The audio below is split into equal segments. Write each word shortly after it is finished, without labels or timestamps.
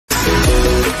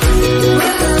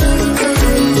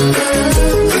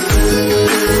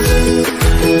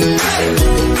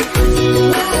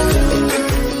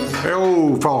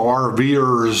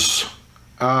RVers.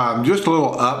 Just a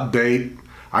little update.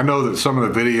 I know that some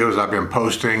of the videos I've been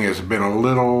posting has been a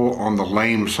little on the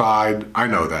lame side. I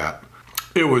know that.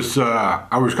 It was,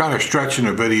 I was kind of stretching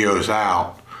the videos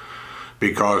out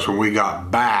because when we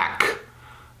got back,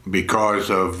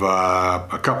 because of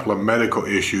a couple of medical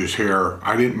issues here,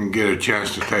 I didn't get a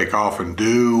chance to take off and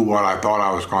do what I thought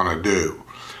I was going to do.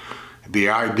 The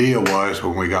idea was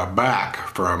when we got back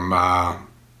from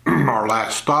our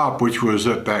last stop, which was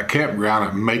at that campground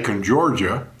at Macon,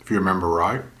 Georgia, if you remember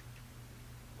right,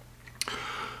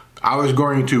 I was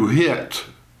going to hit,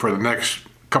 for the next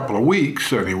couple of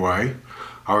weeks anyway,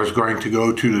 I was going to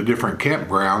go to the different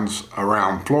campgrounds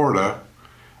around Florida,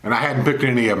 and I hadn't picked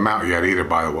any of them out yet either,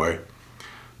 by the way,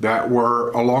 that were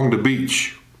along the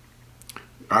beach.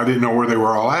 I didn't know where they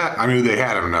were all at. I knew they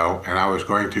had them though, and I was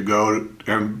going to go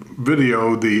and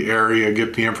video the area,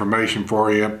 get the information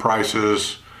for you,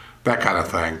 prices, that kind of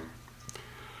thing.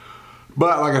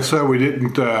 But like I said, we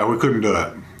couldn't do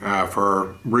it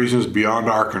for reasons beyond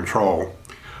our control.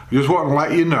 I just want to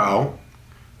let you know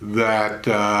that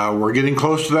we're getting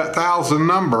close to that 1,000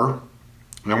 number.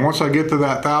 And once I get to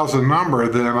that 1,000 number,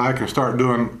 then I can start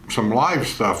doing some live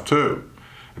stuff too.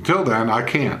 Until then, I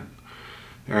can't.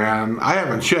 And I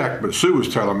haven't checked, but Sue was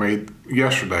telling me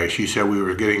yesterday, she said we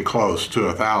were getting close to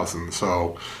 1,000.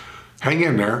 So hang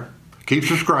in there, keep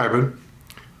subscribing.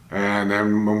 And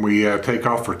then when we take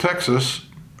off for Texas,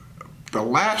 the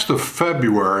last of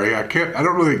February, I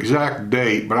don't know the exact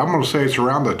date, but I'm going to say it's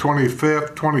around the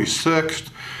 25th, 26th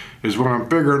is when I'm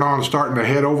figuring on starting to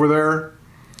head over there.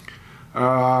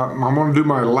 I'm going to do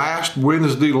my last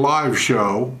Wednesday live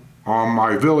show on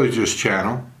my Villages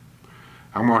channel.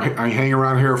 I'm going to hang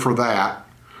around here for that.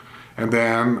 And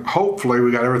then hopefully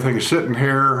we got everything sitting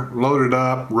here, loaded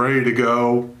up, ready to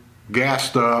go,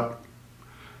 gassed up.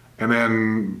 And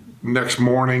then next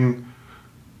morning,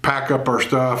 pack up our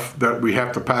stuff that we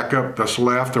have to pack up that's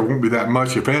left. There won't be that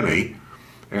much, if any.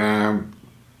 And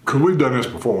because we've done this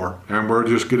before, and we'll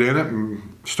just get in it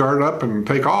and start it up and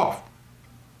take off.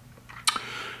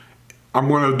 I'm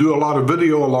going to do a lot of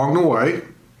video along the way.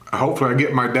 Hopefully I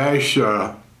get my dash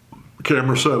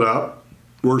camera set up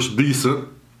where it's decent.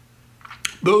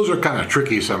 Those are kind of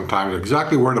tricky sometimes,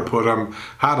 exactly where to put them,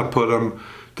 how to put them,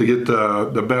 to get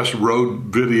the best road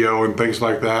video and things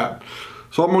like that.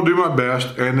 So I'm going to do my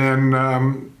best, and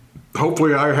then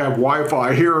hopefully I have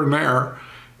Wi-Fi here and there,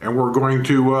 and we're going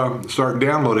to start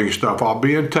downloading stuff. I'll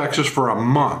be in Texas for a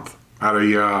month at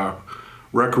a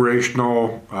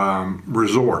recreational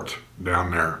resort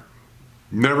down there.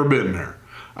 Never been there.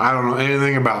 I don't know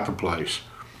anything about the place.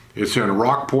 It's in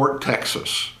Rockport,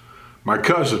 Texas. My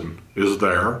cousin is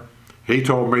there. He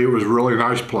told me it was a really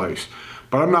nice place.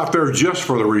 But I'm not there just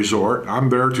for the resort. I'm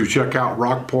there to check out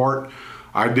Rockport.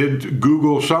 I did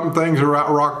Google some things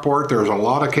about Rockport. There's a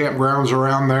lot of campgrounds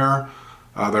around there.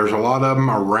 There's a lot of them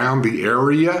around the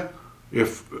area. I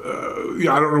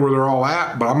don't know where they're all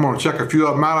at, but I'm going to check a few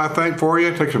of them out, I think, for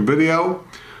you, take some video.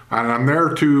 And I'm there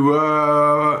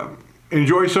to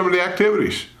enjoy some of the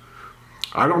activities.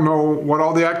 I don't know what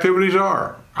all the activities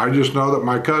are. I just know that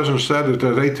my cousin said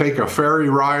that they take a ferry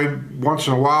ride once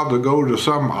in a while to go to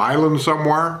some island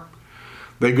somewhere.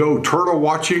 They go turtle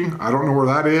watching. I don't know where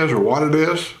that is or what it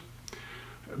is.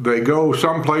 They go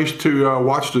someplace to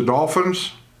watch the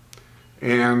dolphins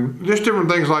and just different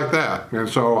things like that. And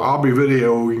so I'll be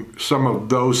videoing some of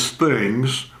those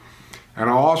things. And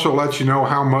I'll also let you know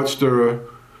how much the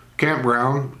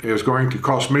campground is going to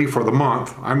cost me for the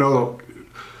month. I know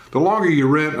the longer you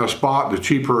rent a spot, the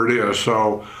cheaper it is.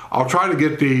 So I'll try to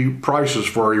get the prices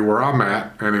for you where I'm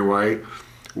at anyway,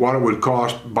 what it would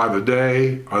cost by the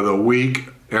day or the week,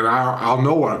 and I'll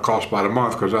know what it costs by the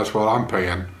month because that's what I'm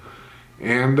paying.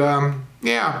 And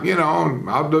yeah, you know,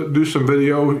 I'll do some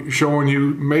video showing you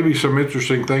maybe some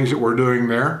interesting things that we're doing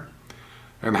there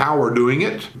and how we're doing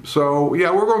it. So yeah,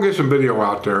 we're going to get some video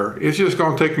out there. It's just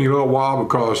going to take me a little while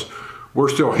because we're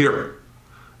still here.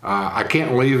 I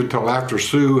can't leave until after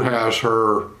Sue has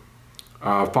her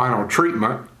final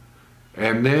treatment,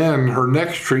 and then her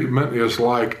next treatment is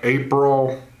like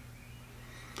April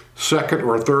 2nd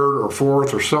or 3rd or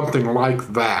 4th or something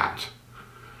like that.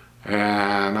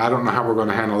 And I don't know how we're going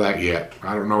to handle that yet.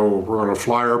 I don't know if we're going to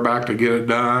fly her back to get it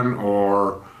done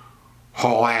or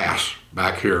haul ass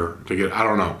back here to get it. I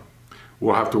don't know.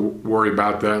 We'll have to worry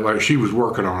about that. Like, she was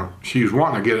working on it. She was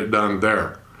wanting to get it done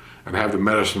there and have the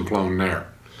medicine flown there.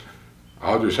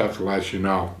 I'll just have to let you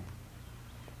know,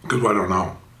 because I don't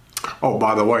know. Oh,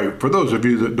 by the way, for those of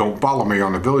you that don't follow me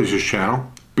on the Villages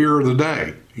channel, beer of the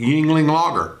day, Yingling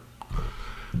Lager.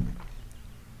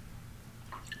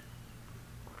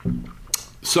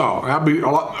 So that'll be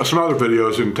some other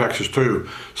videos in Texas too.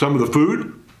 Some of the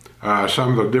food,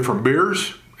 some of the different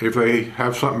beers, if they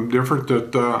have something different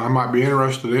that I might be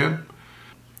interested in.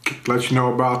 Let you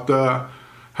know about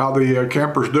how the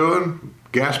camper's doing,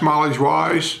 gas mileage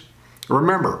wise.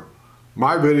 Remember,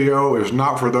 my video is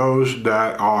not for those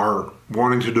that are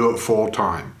wanting to do it full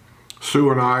time. Sue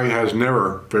and I has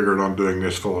never figured on doing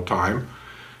this full time,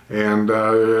 and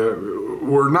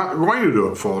we're not going to do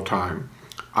it full time.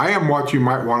 I am what you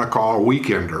might want to call a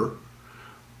weekender,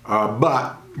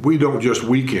 but we don't just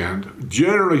weekend.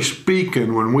 Generally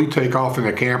speaking, when we take off in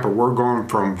the camper, we're going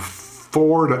from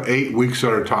 4 to 8 weeks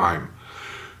at a time.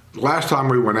 Last time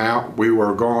we went out, we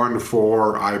were gone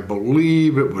for, I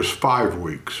believe it was 5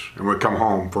 weeks, and we'd come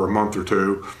home for a month or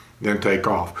two, then take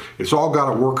off. It's all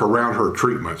got to work around her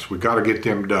treatments. We got to get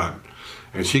them done,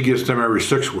 and she gets them every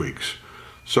 6 weeks.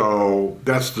 So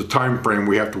that's the time frame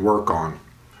we have to work on.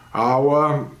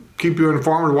 I'll keep you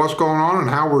informed of what's going on and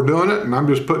how we're doing it, and I'm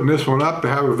just putting this one up to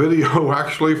have a video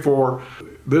actually for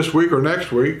this week or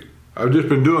next week. I've just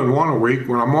been doing one a week.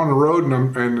 When I'm on the road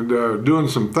and doing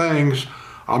some things,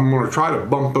 I'm going to try to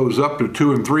bump those up to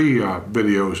 2 and 3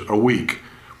 videos a week,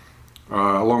 as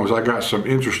long as I got some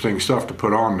interesting stuff to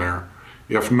put on there.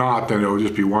 If not, then it'll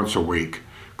just be once a week,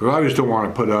 because I just don't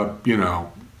want to put up, you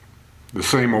know, the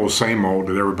same old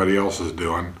that everybody else is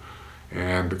doing,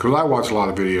 and because I watch a lot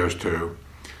of videos too.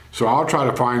 So I'll try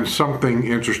to find something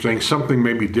interesting, something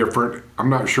maybe different. I'm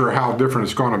not sure how different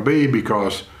it's going to be,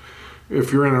 because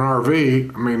if you're in an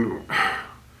RV, I mean,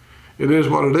 it is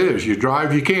what it is. You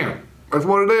drive, you can't. That's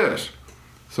what it is.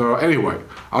 So anyway,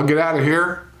 I'll get out of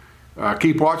here.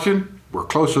 Keep watching. We're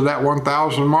close to that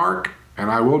 1,000 mark,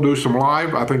 and I will do some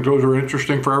live. I think those are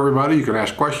interesting for everybody. You can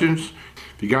ask questions.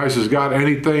 If you guys has got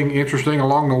anything interesting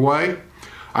along the way.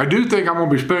 I do think I'm going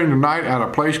to be spending the night at a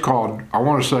place called, I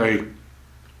want to say,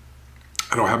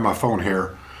 I don't have my phone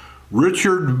here,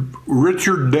 Richard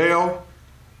Dale.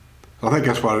 I think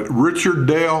that's what it is. Richard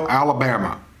Dale,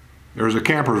 Alabama. There's a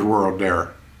Campers World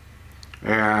there.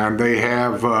 And they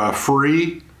have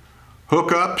free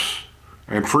hookups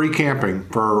and free camping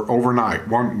for overnight,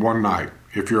 one night,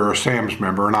 if you're a Sam's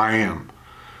member, and I am.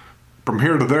 From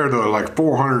here to there, though, like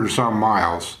 400 and some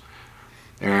miles.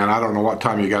 And I don't know what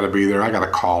time you got to be there. I got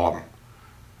to call them.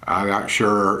 I'm not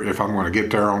sure if I'm going to get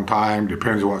there on time.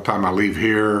 Depends on what time I leave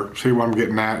here. See what I'm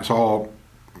getting at? It's all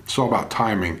about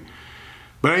timing.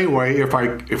 But anyway, if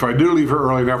I do leave here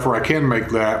early enough where I can make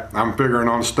that, I'm figuring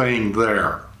on staying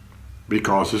there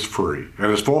because it's free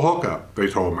and it's full hookup. They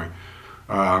told me,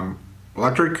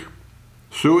 electric,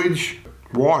 sewage,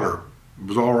 water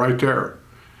was all right there.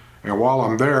 And while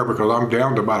I'm there, because I'm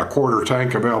down to about a quarter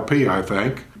tank of LP, I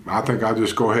think I'll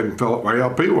just go ahead and fill up my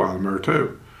LP while I'm there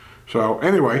too. So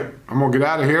anyway, I'm gonna get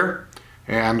out of here,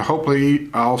 and hopefully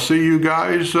I'll see you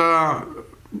guys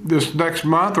this next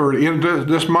month, or end of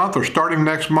this month, or starting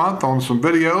next month on some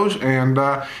videos. And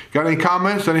got any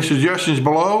comments, any suggestions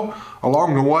below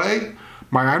along the way?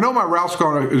 I know my route's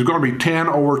is gonna be 10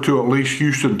 over to at least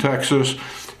Houston, Texas,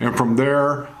 and from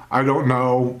there I don't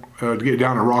know, to get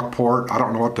down to Rockport, I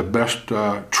don't know what the best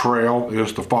trail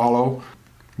is to follow.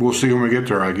 We'll see when we get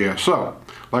there, I guess. So,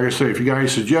 like I say, if you got any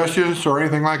suggestions or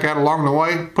anything like that along the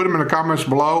way, put them in the comments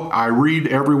below. I read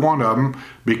every one of them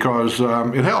because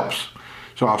it helps.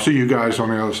 So I'll see you guys on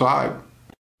the other side.